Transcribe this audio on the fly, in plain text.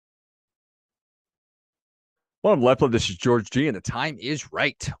Well, I'm LifeBlood. This is George G, and the time is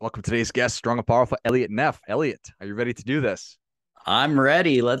right. Welcome to today's guest, strong and powerful Elliott Neff. Elliott, are you ready to do this? I'm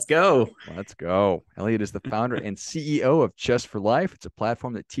ready. Let's go. Let's go. Elliott is the founder and CEO of Chess4Life. It's a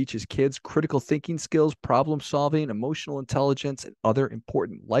platform that teaches kids critical thinking skills, problem solving, emotional intelligence, and other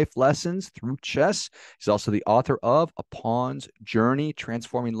important life lessons through chess. He's also the author of A Pawn's Journey,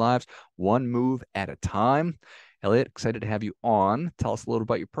 Transforming Lives One Move at a Time. Elliott, excited to have you on. Tell us a little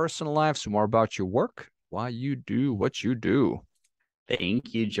about your personal life, some more about your work, why you do what you do.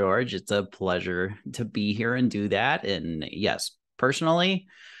 Thank you, George. It's a pleasure to be here and do that. And yes, personally,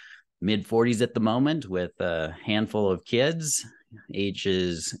 mid 40s at the moment with a handful of kids,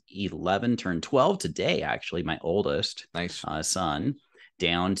 ages 11 turned 12 today, actually, my oldest Nice. son,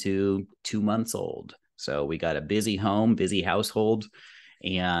 down to 2 months old. So we got a busy home, busy household,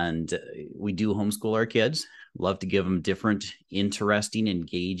 and we do homeschool our kids. Love to give them different, interesting,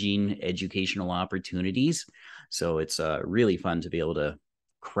 engaging educational opportunities. So it's really fun to be able to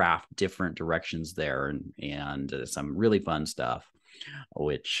craft different directions there and some really fun stuff,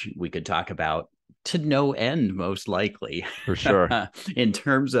 which we could talk about to no end, most likely. For sure. In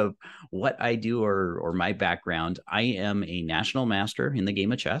terms of what I do or my background, I am a national master in the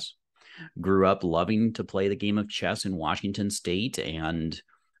game of chess. Grew up loving to play the game of chess in Washington State, and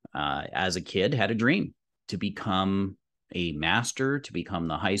as a kid, had a dream to become a master, to become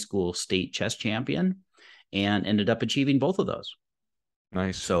the high school state chess champion, and ended up achieving both of those.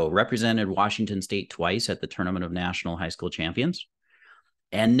 Nice. So represented Washington State twice at the Tournament of National High School Champions,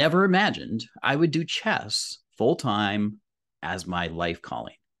 and never imagined I would do chess full time as my life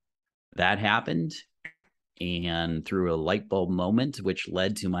calling. That happened, and through a light bulb moment, which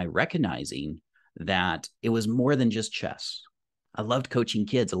led to my recognizing that it was more than just chess. I loved coaching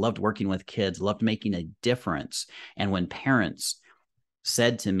kids. I loved working with kids. I loved making a difference. And when parents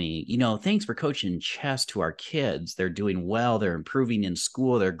said to me, thanks for coaching chess to our kids. They're doing well. They're improving in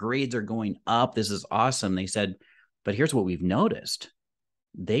school. Their grades are going up. This is awesome. They said, but here's what we've noticed.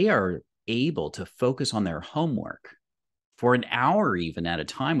 They are able to focus on their homework for an hour even at a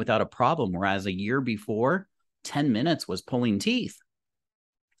time without a problem. Whereas a year before, 10 minutes was pulling teeth.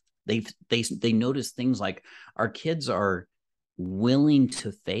 They notice things like our kids are willing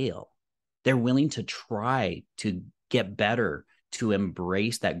to fail. They're willing to try to get better, to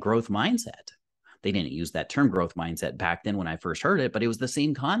embrace that growth mindset. They didn't use that term growth mindset back then when I first heard it, but it was the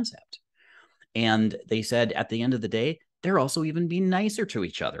same concept. And they said at the end of the day, they're also even being nicer to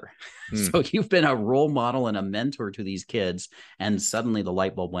each other. Hmm. So you've been a role model and a mentor to these kids. And suddenly the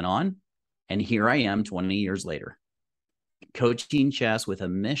light bulb went on. And here I am 20 years later, coaching chess with a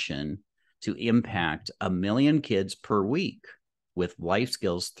mission to impact 1 million kids per week with life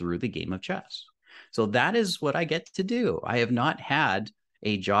skills through the game of chess. So that is what I get to do. I have not had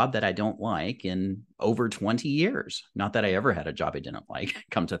a job that I don't like in over 20 years. Not that I ever had a job I didn't like,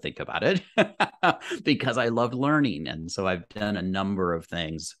 come to think about it, because I love learning. And so I've done a number of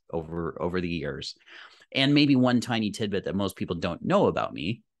things over the years. And maybe one tiny tidbit that most people don't know about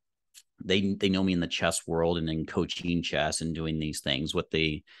me. They know me in the chess world and in coaching chess and doing these things. What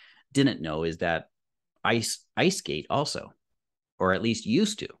they didn't know is that ice skate also, or at least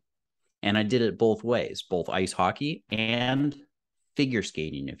used to. And I did it both ways, both ice hockey and figure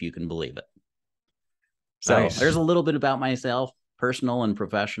skating, if you can believe it. So there's Nice. a little bit about myself, personal and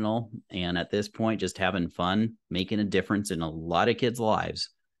professional. And at this point, just having fun, making a difference in a lot of kids' lives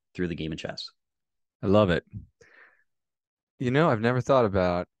through the game of chess. I love it. I've never thought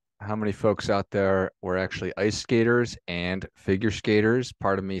about how many folks out there were actually ice skaters and figure skaters.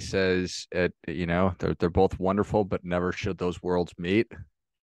 Part of me says they're both wonderful, but never should those worlds meet.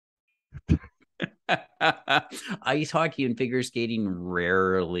 Ice hockey and figure skating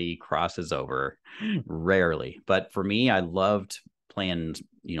rarely crosses over, rarely. But for me, I loved playing,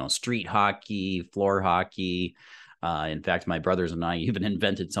 street hockey, floor hockey. In fact, my brothers and I even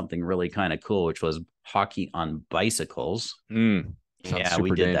invented something really kind of cool, which was hockey on bicycles. Sounds Yeah, we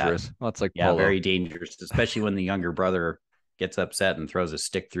super did that. dangerous. Well, it's like Yeah, polo. very dangerous, especially when the younger brother gets upset and throws a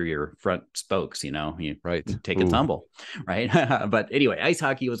stick through your front spokes, you Right. take a Ooh. tumble, right? But anyway, ice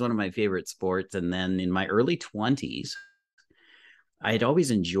hockey was one of my favorite sports. And then in my early 20s, I had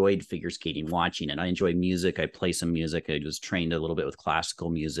always enjoyed figure skating, watching it. I enjoy music. I play some music. I was trained a little bit with classical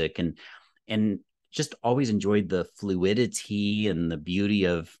music and just always enjoyed the fluidity and the beauty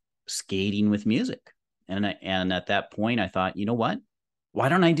of skating with music. And at that point, I thought, you know what? Why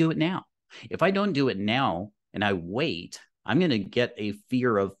don't I do it now? If I don't do it now and I wait, I'm going to get a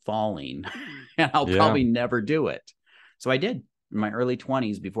fear of falling and I'll Yeah. probably never do it. So I did in my early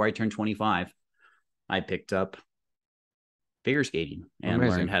 20s before I turned 25. I picked up figure skating and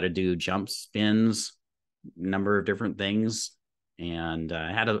learned Amazing. how to do jump spins, number of different things, and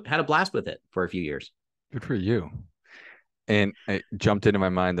had a blast with it for a few years. Good for you. And it jumped into my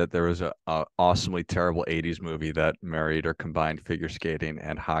mind that there was a awesomely terrible 80s movie that married or combined figure skating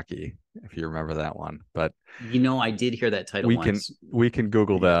and hockey, if you remember that one. But I did hear that title we can once. we can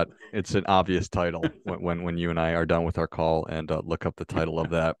Google Yeah. that. It's an obvious title. When you and I are done with our call, and look up the title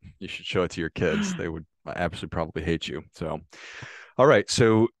of that. You should show it to your kids. They would absolutely probably hate you. So, all right.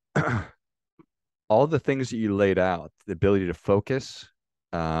 So all the things that you laid out, the ability to focus,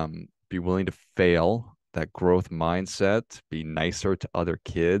 be willing to fail, that growth mindset, be nicer to other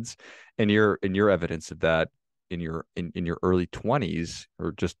kids, and your evidence of that in your early 20s,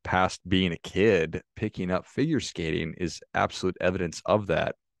 or just past being a kid, picking up figure skating is absolute evidence of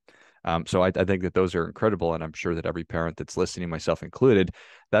that. So I think that those are incredible, and I'm sure that every parent that's listening, myself included,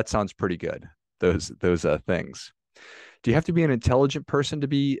 that sounds pretty good. Those things. Do you have to be an intelligent person to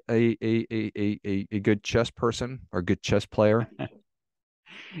be a good chess person or a good chess player?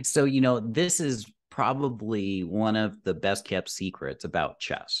 So, this is probably one of the best kept secrets about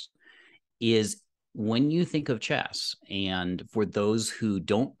chess is when you think of chess, and for those who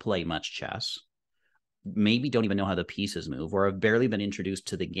don't play much chess, maybe don't even know how the pieces move or have barely been introduced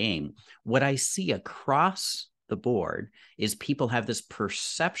to the game, what I see across the board is people have this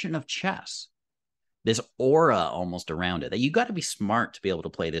perception of chess, this aura almost around it, that you got to be smart to be able to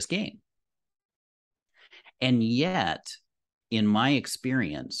play this game. And yet, in my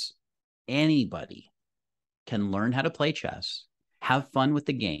experience, anybody can learn how to play chess, have fun with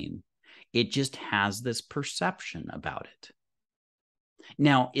the game. It just has this perception about it.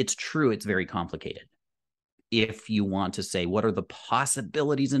 Now, it's true, it's very complicated. If you want to say, what are the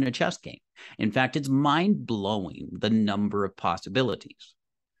possibilities in a chess game? In fact, it's mind-blowing the number of possibilities.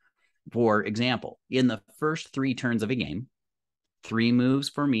 For example, in the first 3 turns of a game, 3 moves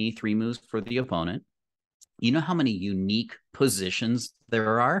for me, 3 moves for the opponent. You know how many unique positions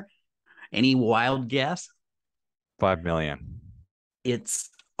there are? Any wild guess? 5 million. It's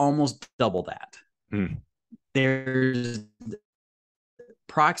almost double that. There's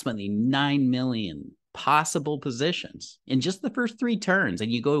approximately 9 million possible positions in just the first 3 turns.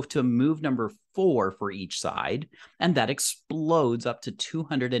 And you go to move number 4 for each side, and that explodes up to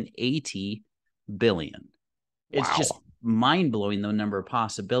 280 billion. It's Wow. just mind-blowing, the number of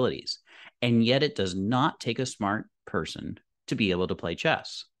possibilities. And yet it does not take a smart person to be able to play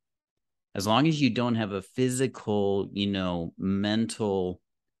chess. As long as you don't have a physical, mental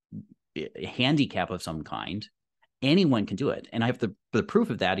handicap of some kind, anyone can do it. And I have the proof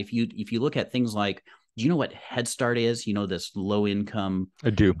of that. If you look at things like, do you know what Head Start is? This low income I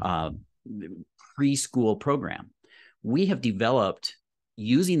do. Preschool program. We have developed,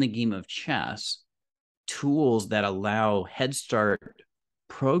 using the game of chess, tools that allow Head Start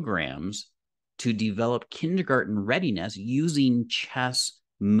programs to develop kindergarten readiness using chess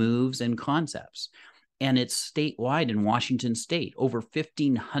moves and concepts. And it's statewide in Washington State. Over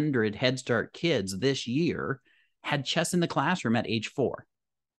 1,500 Head Start kids this year had chess in the classroom at age 4.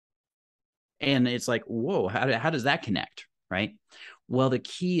 And it's like, whoa, how does that connect, right? Well, the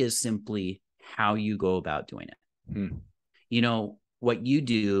key is simply how you go about doing it. What you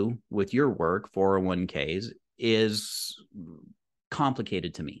do with your work, 401ks, is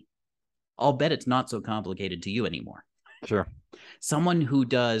complicated to me. I'll bet it's not so complicated to you anymore. Sure. Someone who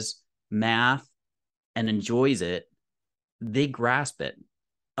does math and enjoys it, they grasp it.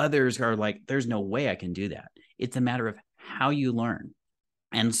 Others are like, there's no way I can do that. It's a matter of how you learn.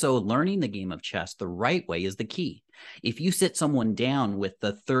 And so learning the game of chess the right way is the key. If you sit someone down with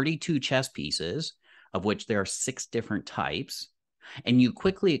the 32 chess pieces, of which there are 6 different types, and you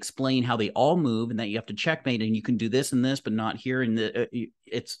quickly explain how they all move and that you have to checkmate and you can do this and this, but not here, and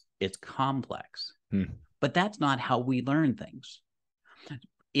it's complex. But that's not how we learn things.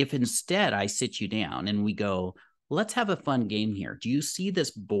 If instead I sit you down and we go, let's have a fun game here. Do you see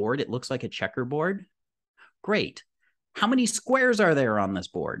this board? It looks like a checkerboard. Great. How many squares are there on this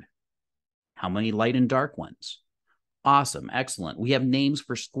board? How many light and dark ones? Awesome. Excellent. We have names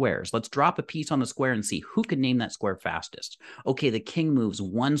for squares. Let's drop a piece on the square and see who can name that square fastest. Okay, the king moves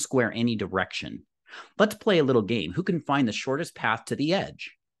 1 square any direction. Let's play a little game. Who can find the shortest path to the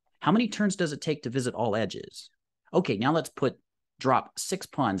edge? How many turns does it take to visit all edges? Okay, now let's drop 6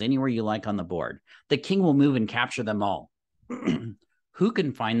 pawns anywhere you like on the board. The king will move and capture them all. Who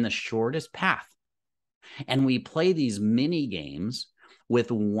can find the shortest path? And we play these mini games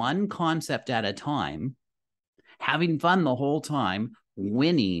with one concept at a time, having fun the whole time,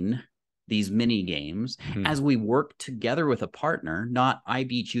 winning these mini games as we work together with a partner. Not I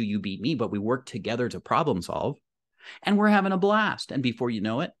beat you, you beat me, but we work together to problem solve. And we're having a blast. And before you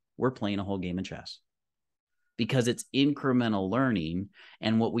know it, we're playing a whole game of chess. because it's incremental learning.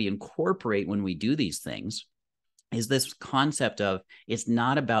 And what we incorporate when we do these things is this concept of it's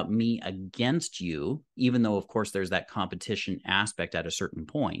not about me against you, even though, of course, there's that competition aspect at a certain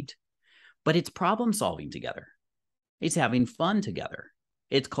point, but it's problem solving together. It's having fun together.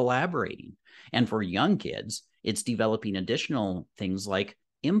 It's collaborating. And for young kids, it's developing additional things like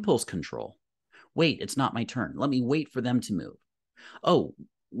impulse control. Wait, it's not my turn. Let me wait for them to move. Oh,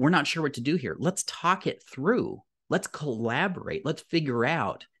 we're not sure what to do here. Let's talk it through. Let's collaborate. Let's figure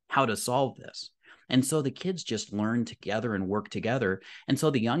out how to solve this. And so the kids just learn together and work together. And so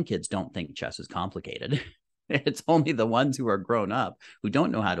the young kids don't think chess is complicated. It's only the ones who are grown up who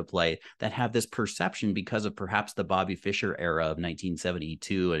don't know how to play that have this perception because of perhaps the Bobby Fischer era of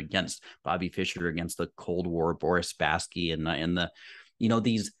 1972 against Bobby Fischer against the Cold War, Boris Spassky, and the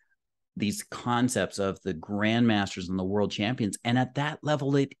these concepts of the grandmasters and the world champions. And at that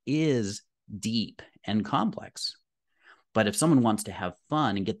level, it is deep and complex. But if someone wants to have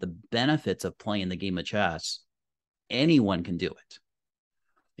fun and get the benefits of playing the game of chess, anyone can do it.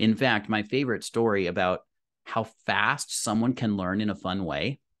 In fact, my favorite story about how fast someone can learn in a fun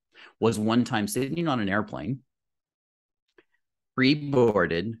way was one time sitting on an airplane,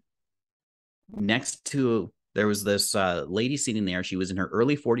 pre-boarded, next to, there was this lady sitting there. She was in her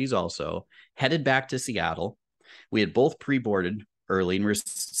early 40s also, headed back to Seattle. We had both pre-boarded early and we're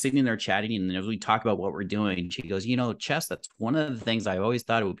sitting there chatting. And as we talk about what we're doing, she goes, chess, that's one of the things I always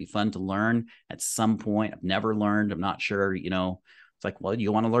thought it would be fun to learn at some point. I've never learned. I'm not sure, it's like, well,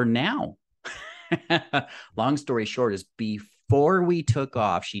 you want to learn now. Long story short is before we took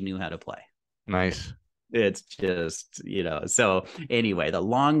off, she knew how to play. Nice. It's just, so anyway, the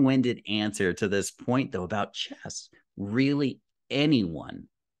long-winded answer to this point, though, about chess, really anyone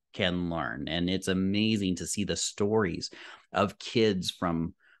can learn. And it's amazing to see the stories of kids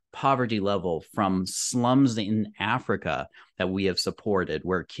from poverty level, from slums in Africa that we have supported,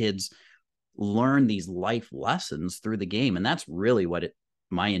 where kids learn these life lessons through the game. And that's really what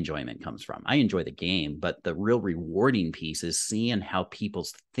my enjoyment comes from. I enjoy the game, but the real rewarding piece is seeing how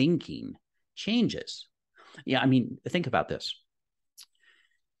people's thinking changes. Yeah, I mean, think about this.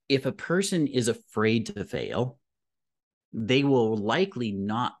 If a person is afraid to fail, they will likely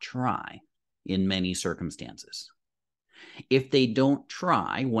not try in many circumstances. If they don't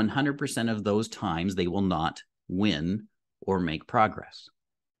try, 100% of those times, they will not win or make progress.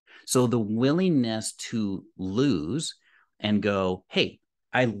 So the willingness to lose and go, hey,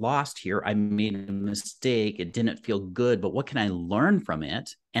 I lost here. I made a mistake. It didn't feel good, but what can I learn from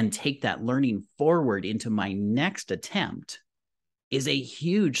it and take that learning forward into my next attempt is a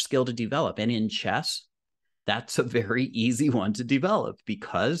huge skill to develop. And in chess, that's a very easy one to develop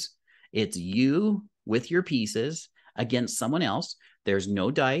because it's you with your pieces against someone else. There's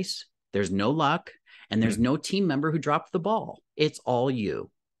no dice, there's no luck, and there's no team member who dropped the ball. It's all you.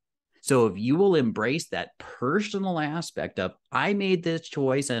 So if you will embrace that personal aspect of, I made this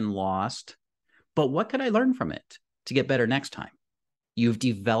choice and lost, but what could I learn from it to get better next time? You've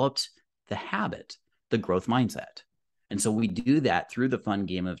developed the habit, the growth mindset. And so we do that through the fun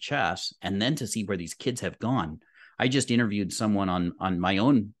game of chess. And then to see where these kids have gone. I just interviewed someone on my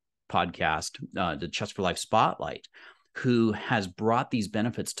own podcast, the Chess4Life Spotlight, who has brought these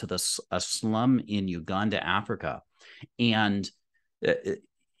benefits to a slum in Uganda, Africa. And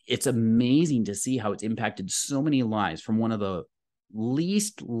it's amazing to see how it's impacted so many lives from one of the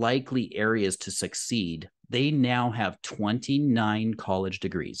least likely areas to succeed. They now have 29 college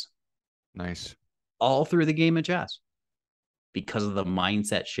degrees. Nice. All through the game of chess because of the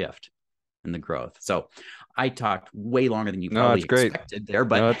mindset shift and the growth. So I talked way longer than you probably expected there,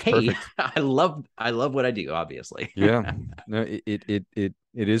 but hey, perfect. I love what I do, obviously. Yeah, no, it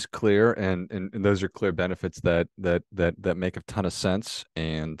is clear, and those are clear benefits that make a ton of sense.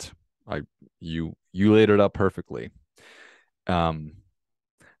 And you laid it up perfectly. How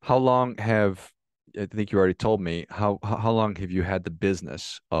long have, I think you already told me, how long have you had the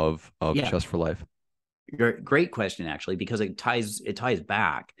business of Chess4Life? Great question, actually, because it ties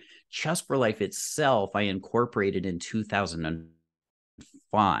back. Chess4Life itself, I incorporated in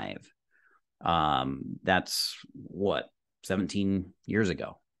 2005. That's 17 years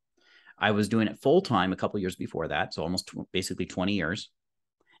ago. I was doing it full time a couple years before that, so almost basically 20 years.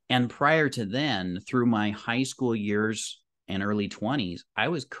 And prior to then, through my high school years and early 20s, I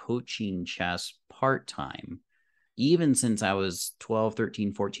was coaching chess part-time, even since I was 12,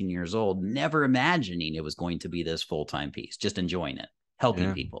 13, 14 years old, never imagining it was going to be this full-time piece, just enjoying it,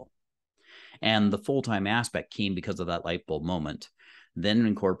 helping people. And the full-time aspect came because of that light bulb moment, then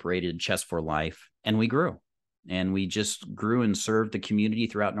incorporated Chess4Life, and we grew. And we just grew and served the community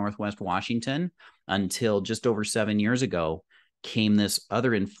throughout Northwest Washington until just over 7 years ago came this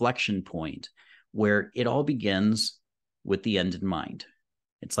other inflection point where it all begins with the end in mind.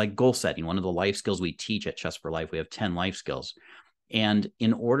 It's like goal setting, one of the life skills we teach at Chess4Life. We have 10 life skills. And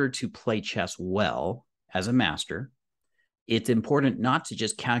in order to play chess well as a master, it's important not to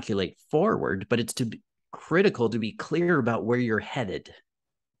just calculate forward, but it's critical to be clear about where you're headed.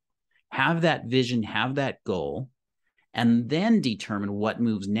 Have that vision, have that goal, and then determine what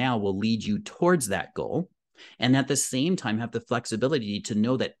moves now will lead you towards that goal. And at the same time, have the flexibility to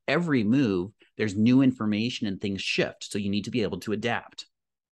know that every move, there's new information and things shift. So you need to be able to adapt.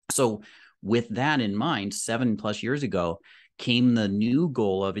 So with that in mind, 7+ years ago, came the new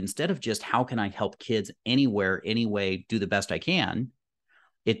goal of, instead of just how can I help kids anywhere, anyway, do the best I can,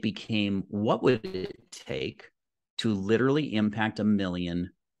 it became what would it take to literally impact 1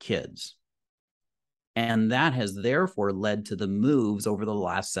 million kids. And that has therefore led to the moves over the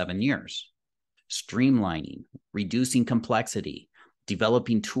last 7 years. Streamlining, reducing complexity,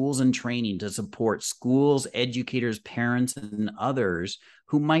 developing tools and training to support schools, educators, parents, and others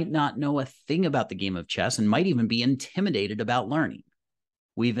who might not know a thing about the game of chess and might even be intimidated about learning.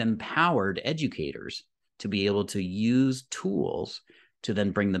 We've empowered educators to be able to use tools to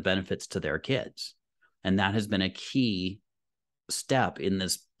then bring the benefits to their kids. And that has been a key step in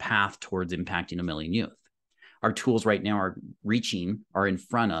this path towards impacting 1 million youth. Our tools right now are in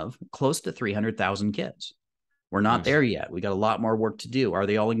front of close to 300,000 kids. We're not there yet. We got a lot more work to do. Are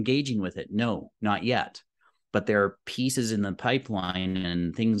they all engaging with it? No, not yet. But there are pieces in the pipeline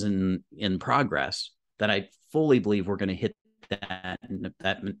and things in progress that I fully believe we're going to hit that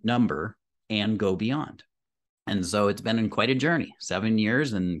number and go beyond. And so it's been quite a journey. 7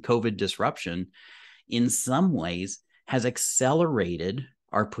 years, and COVID disruption in some ways has accelerated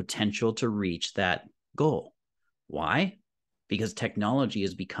our potential to reach that goal. Why? Because technology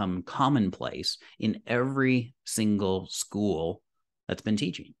has become commonplace in every single school that's been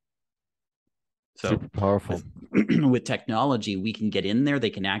teaching. So super powerful. With technology, we can get in there, they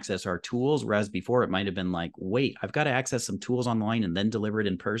can access our tools, whereas before it might have been like, wait, I've got to access some tools online and then deliver it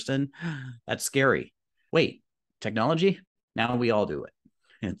in person. That's scary. Wait, technology? Now we all do it.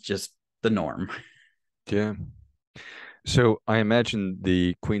 It's just the norm. Yeah. So I imagine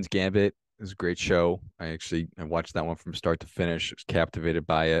the Queen's Gambit is a great show. I watched that one from start to finish. I was captivated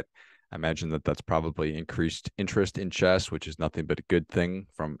by it. I imagine that that's probably increased interest in chess, which is nothing but a good thing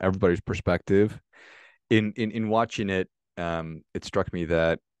from everybody's perspective. In watching it, it struck me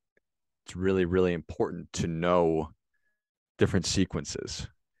that it's really, really important to know different sequences.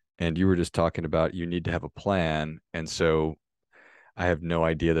 And you were just talking about you need to have a plan. And so I have no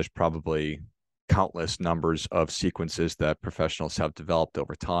idea. There's probably countless numbers of sequences that professionals have developed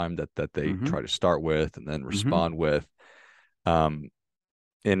over time that they try to start with and then respond with. And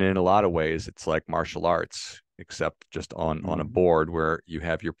in a lot of ways, it's like martial arts, except just on a board where you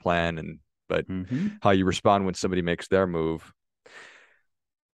have your plan but how you respond when somebody makes their move.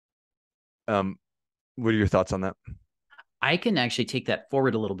 What are your thoughts on that? I can actually take that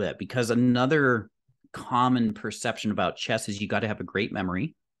forward a little bit, because another common perception about chess is you got to have a great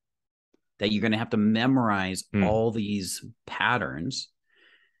memory, that you're going to have to memorize all these patterns,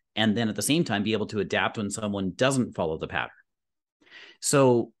 and then at the same time be able to adapt when someone doesn't follow the pattern.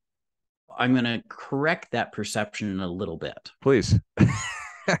 So I'm going to correct that perception a little bit. Please.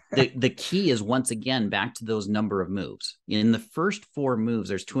 The key is, once again, back to those number of moves. In the first 4 moves,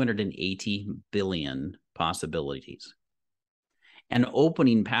 there's 280 billion possibilities. And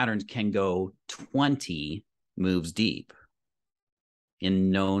opening patterns can go 20 moves deep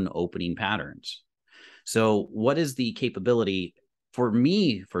in known opening patterns. So what is the capability for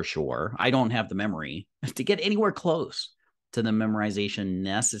me? For sure, I don't have the memory to get anywhere close to the memorization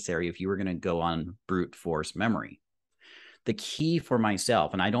necessary if you were going to go on brute force memory. The key for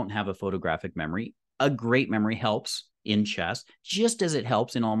myself, and I don't have a photographic memory, a great memory helps in chess, just as it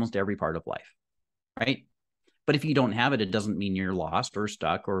helps in almost every part of life, right? But if you don't have it, it doesn't mean you're lost or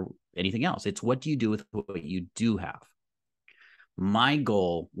stuck or anything else. It's what do you do with what you do have. My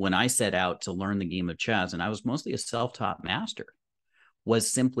goal when I set out to learn the game of chess, and I was mostly a self-taught master,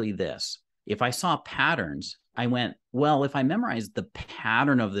 was simply this. If I saw patterns, I went, well, if I memorize the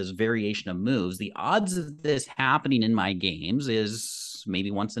pattern of this variation of moves, the odds of this happening in my games is maybe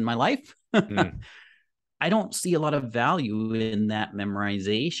once in my life. I don't see a lot of value in that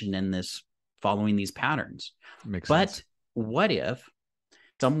memorization and this following these patterns. Makes sense. What if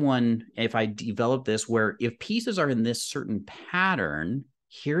I develop this where if pieces are in this certain pattern,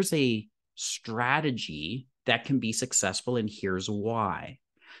 here's a strategy that can be successful and here's why.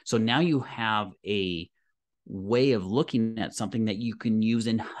 So now you have a way of looking at something that you can use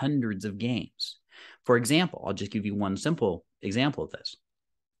in hundreds of games. For example, I'll just give you one simple example of this.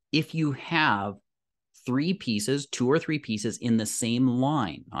 If you have 2 or 3 pieces in the same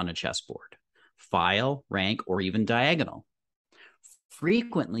line on a chessboard, file, rank, or even diagonal,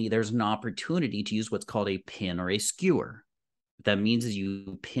 frequently there's an opportunity to use what's called a pin or a skewer. What that means is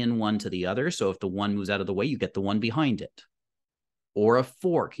you pin one to the other. So if the one moves out of the way, you get the one behind it. Or a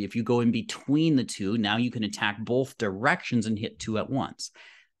fork. If you go in between the two, now you can attack both directions and hit 2 at once.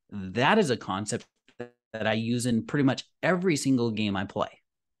 That is a concept that I use in pretty much every single game I play.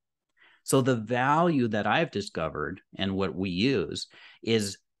 So the value that I've discovered and what we use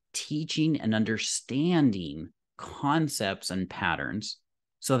is teaching and understanding concepts and patterns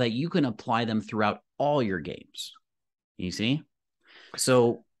so that you can apply them throughout all your games. You see?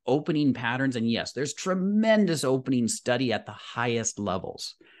 So opening patterns, and yes, there's tremendous opening study at the highest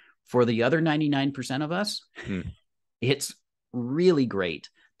levels. For the other 99% of us, it's really great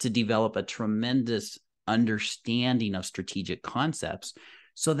to develop a tremendous understanding of strategic concepts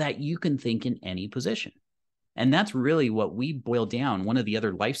so that you can think in any position. And that's really what we boil down. One of the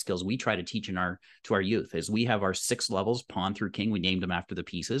other life skills we try to teach to our youth is we have our 6 levels, pawn through king. We named them after the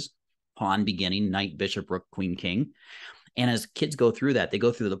pieces. Pawn beginning, knight, bishop, rook, queen, king. And as kids go through that, they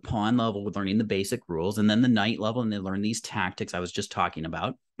go through the pawn level with learning the basic rules, and then the knight level, and they learn these tactics I was just talking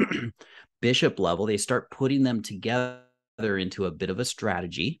about. Bishop level, they start putting them together into a bit of a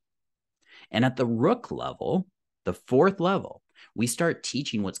strategy. And at the rook level, the 4th level, we start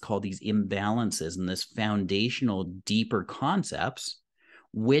teaching what's called these imbalances and this foundational, deeper concepts,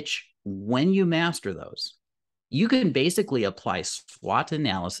 which when you master those, you can basically apply SWOT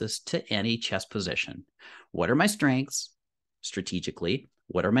analysis to any chess position. What are my strengths strategically?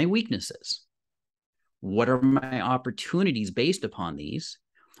 What are my weaknesses? What are my opportunities based upon these?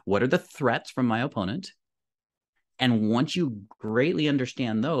 What are the threats from my opponent? And once you greatly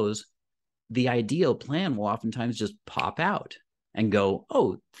understand those, the ideal plan will oftentimes just pop out and go,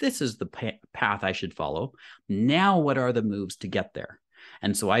 oh, this is the path I should follow. Now, what are the moves to get there?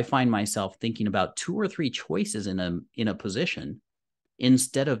 And so I find myself thinking about 2 or 3 choices in a position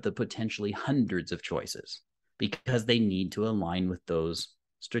instead of the potentially hundreds of choices, because they need to align with those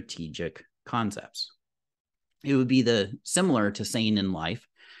strategic concepts. It would be similar to saying in life,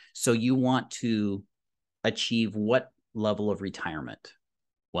 so you want to achieve what level of retirement?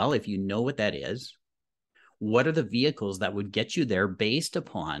 Well, if you know what that is, what are the vehicles that would get you there based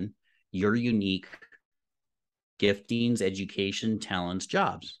upon your unique giftings, education, talents,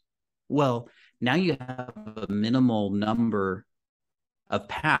 jobs? Well, now you have a minimal number of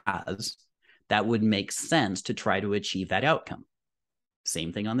paths that would make sense to try to achieve that outcome.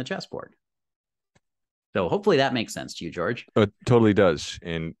 Same thing on the chessboard. So hopefully that makes sense to you, George. It totally does.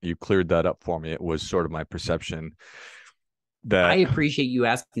 And you cleared that up for me. It was sort of my perception that I appreciate you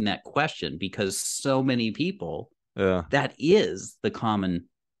asking that question, because so many people, that is the common,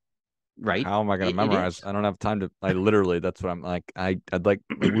 right? How am I going to memorize? I don't have time to, that's what I'm like. I'd like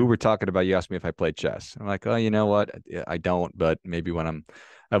we were talking about, you asked me if I played chess. I'm like, oh, you know what? I don't, but maybe when I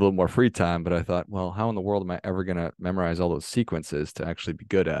have a little more free time. But I thought, well, how in the world am I ever going to memorize all those sequences to actually be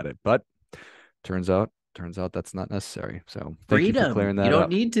good at it? But turns out that's not necessary. So thank you for clearing that up. You don't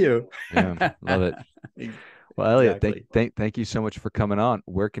need to. Yeah, love it. Well, Elliott, thank you so much for coming on.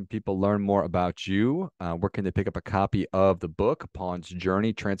 Where can people learn more about you? Where can they pick up a copy of the book, Pawn's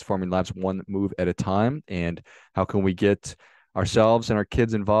Journey, Transforming Lives One Move at a Time? And how can we get ourselves and our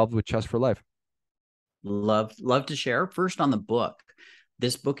kids involved with Chess4Life? Love to share. First, on the book.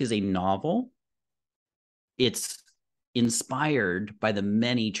 This book is a novel. It's inspired by the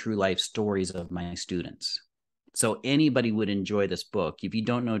many true life stories of my students. So anybody would enjoy this book. If you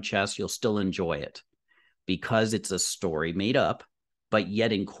don't know chess, you'll still enjoy it, because it's a story made up, but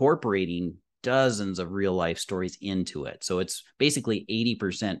yet incorporating dozens of real life stories into it. So it's basically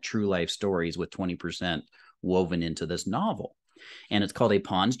 80% true life stories with 20% woven into this novel. And it's called A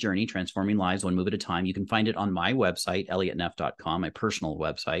Pawn's Journey, Transforming Lives One Move at a Time. You can find it on my website, elliottneff.com, my personal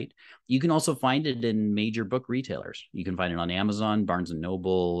website. You can also find it in major book retailers. You can find it on Amazon, Barnes &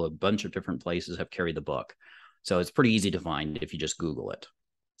 Noble, a bunch of different places have carried the book. So it's pretty easy to find if you just Google it.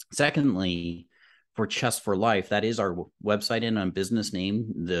 Secondly, for Chess4Life, that is our website and a business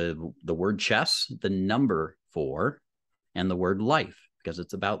name, the word chess, the number 4, and the word life, because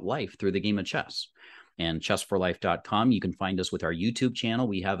it's about life through the game of chess. And chess4life.com, you can find us with our YouTube channel.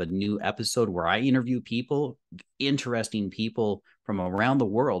 We have a new episode where I interview people, interesting people from around the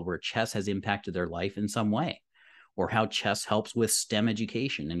world where chess has impacted their life in some way, or how chess helps with STEM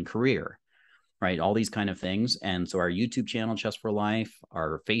education and career, right? All these kind of things. And so our YouTube channel, Chess4Life,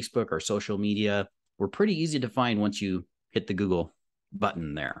 our Facebook, our social media, we're pretty easy to find once you hit the Google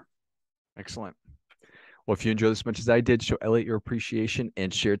button there. Excellent. Well, if you enjoyed this as much as I did, show Elliott your appreciation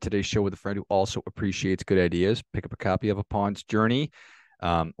and share today's show with a friend who also appreciates good ideas. Pick up a copy of Upon's Journey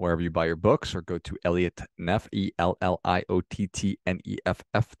wherever you buy your books, or go to Elliott Neff,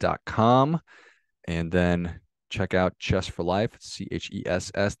 ELLIOTTNEFF.com. And then check out Chess4Life,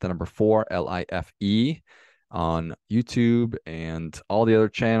 CHESS, the number 4, LIFE, on YouTube and all the other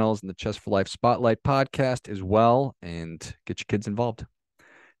channels, and the Chess4Life Spotlight podcast as well, and get your kids involved.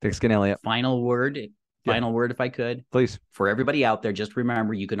 Thanks again, Elliott. Final word, if I could. Please. For everybody out there, just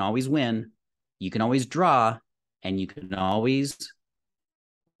remember, you can always win, you can always draw, and you can always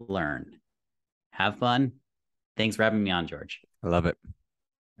learn. Have fun. Thanks for having me on, George. I love it.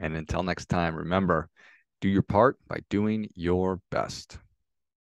 And until next time, remember, do your part by doing your best.